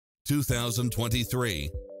2023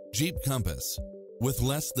 Jeep Compass. With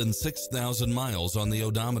less than 6,000 miles on the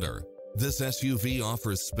odometer, this SUV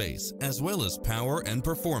offers space as well as power and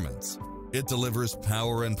performance. It delivers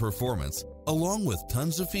power and performance along with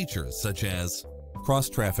tons of features such as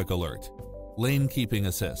cross-traffic alert, lane keeping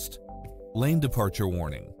assist, lane departure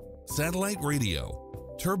warning, satellite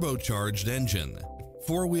radio, turbocharged engine,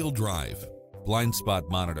 four-wheel drive, blind spot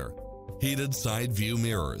monitor, heated side view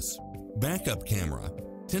mirrors, backup camera,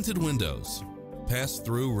 tinted windows,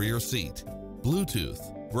 pass-through rear seat,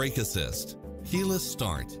 Bluetooth, brake assist, keyless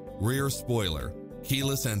start, rear spoiler,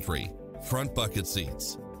 keyless entry, front bucket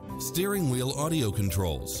seats, steering wheel audio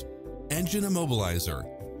controls, engine immobilizer,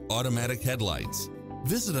 automatic headlights.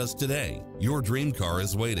 Visit us today. Your dream car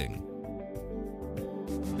is waiting.